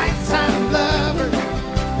and nighttime lovers,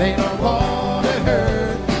 they don't want to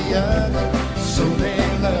hurt the other, so they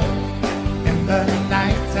love in the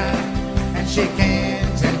nighttime and shake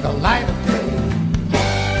hands in the light of day.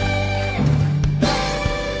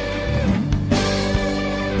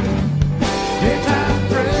 Daytime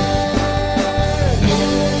friends.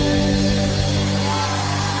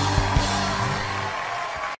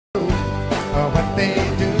 what they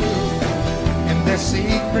do in their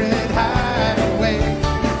secret hideaway.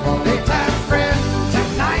 For daytime friends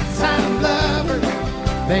and nighttime lovers,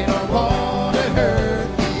 they don't want to hurt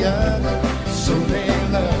the other, so they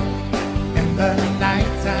love in the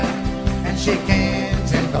nighttime and shake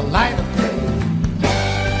hands in the light of day.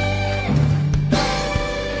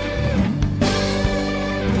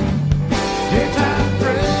 Daytime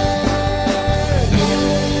friends.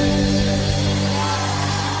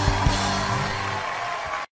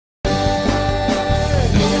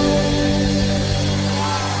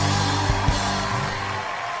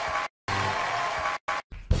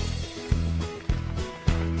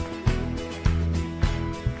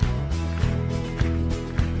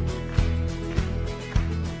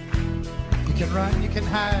 You can run, you can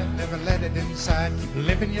hide, never let it inside. Keep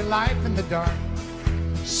living your life in the dark.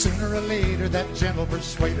 Sooner or later, that gentle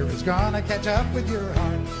persuader is gonna catch up with your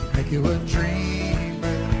heart. Make you a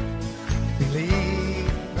dreamer,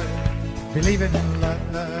 believer, believing in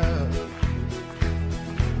love.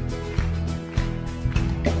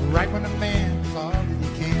 Right when a man's all that he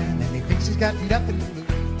can and he thinks he's got nothing to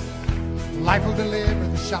lose, life will deliver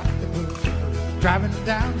the shock that moves, driving him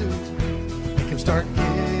down to his knees. Make him start giving,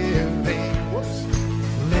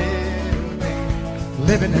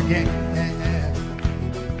 living again.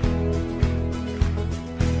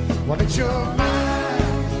 Well, it's your mind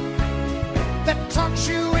that talks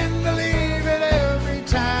you into leave it every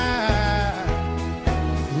time.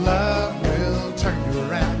 Love will turn you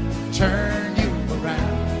around, turn you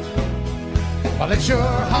around. Well, it's your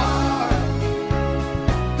heart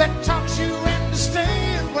that talks you into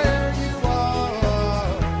staying where you are.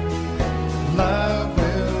 Love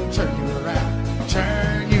will turn you around,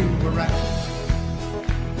 turn you around.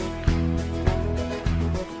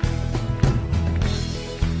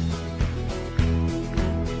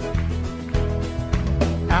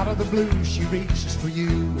 Out of the blue, she reaches for you,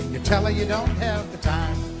 and you tell her you don't have the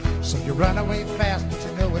time. So you run away fast, but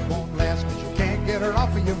you know it won't last, because you can't get her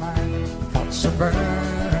off of your mind. Thoughts are burning,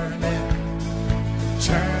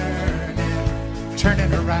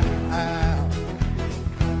 turning around.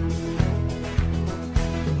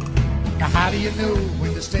 Now how do you know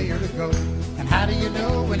when to stay or to go? And how do you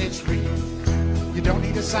know when it's real? You don't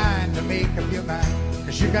need a sign to make up your mind,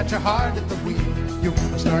 because you got your heart at the wheel. You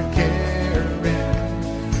want to start caring,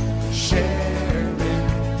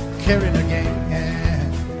 caring again.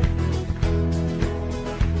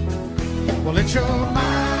 Well, it's your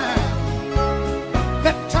mind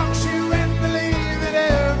that talks you and believe it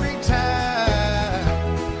every time.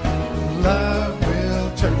 Love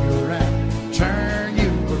will turn you around, turn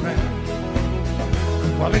you around.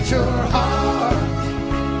 Well, it's your heart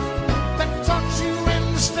that talks you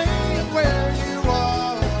into staying where you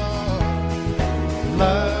are.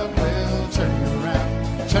 Love will turn you around,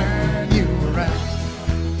 turn you around.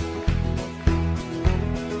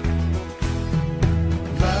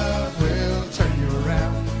 Love will turn you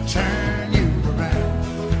around, turn you around.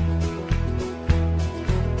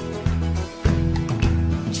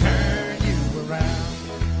 Turn you around.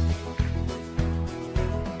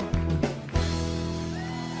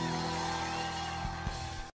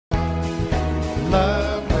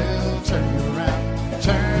 Love will turn you around,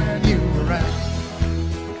 turn you around.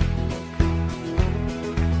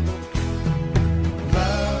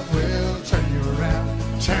 Love will turn you around,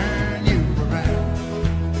 turn you around.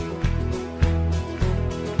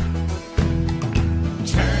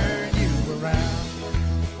 Turn you around.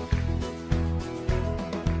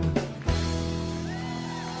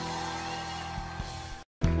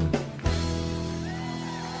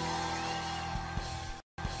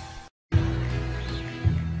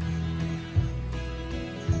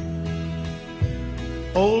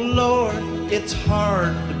 Oh Lord, it's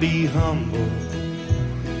hard to be humble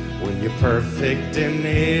when you're perfect in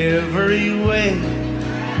every way.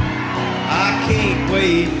 I can't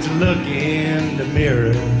wait to look in the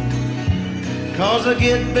mirror, 'cause I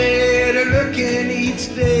get better looking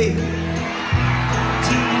each day.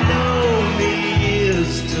 To know me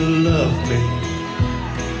is to love me.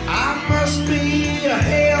 I must be a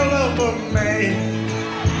hell of a man.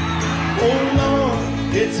 Oh Lord,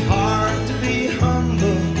 it's hard to be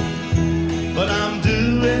humble, but I'm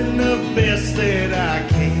doing the best that I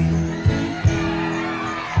can.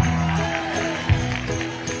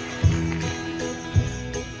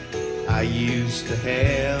 I used to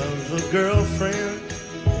have a girlfriend,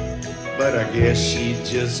 but I guess she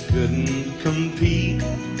just couldn't compete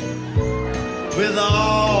with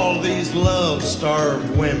all these love-starved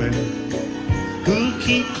women who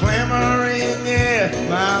keep clamoring at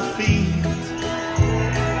my feet.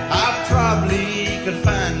 I probably could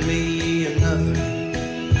find me another,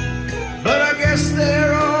 but I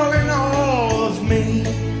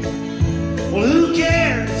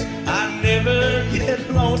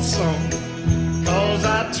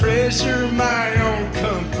pleasure, my own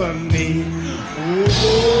company. Oh,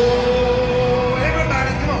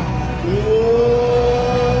 everybody, come on. Oh,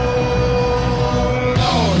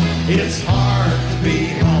 Lord, it's hard to be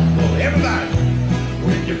humble. Everybody,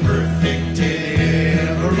 when you're perfect in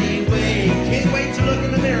every way. Can't wait to look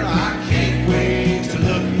in the mirror. I can't wait to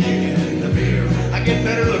look in the mirror. I get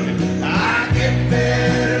better looking. I get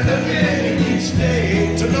better looking each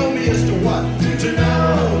day. To know me is to what? To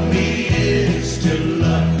know me is to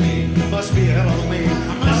love me. Must be a hell of a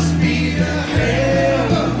man. Must be a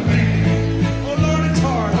hell of a man. Oh Lord, it's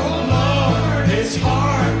hard. Oh Lord, it's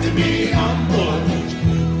hard to be humble.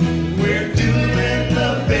 We're doing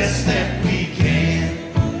the best that we can.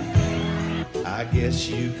 I guess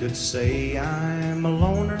you could say I'm a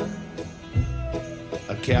loner,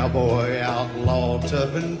 a cowboy outlaw,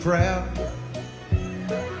 tough and proud.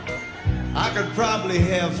 I could probably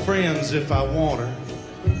have friends if I wanted,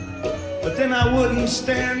 but then I wouldn't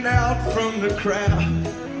stand out from the crowd.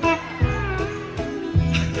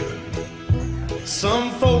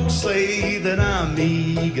 Some folks say that I'm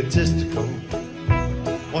egotistical.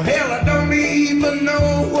 Well, hell, I don't even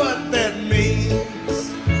know what that means.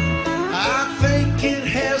 I think it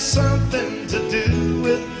has something to do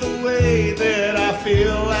with the way that I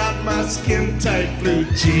feel out my skin-tight blue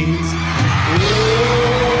jeans. Oh,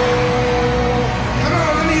 come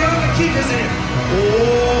on, let me hear all the keepers in. Oh,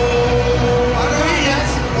 I know you yes.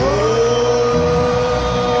 Oh,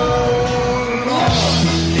 Lord,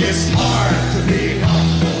 it's hard to be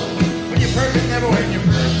humble. When you're perfect, never when you're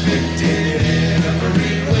perfect in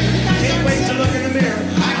every way. Can't wait to look in the mirror.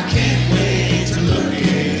 I can't wait to look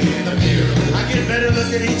in the mirror. I get better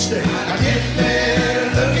looking each day. I get better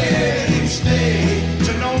looking each day.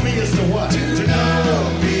 To know me is to what?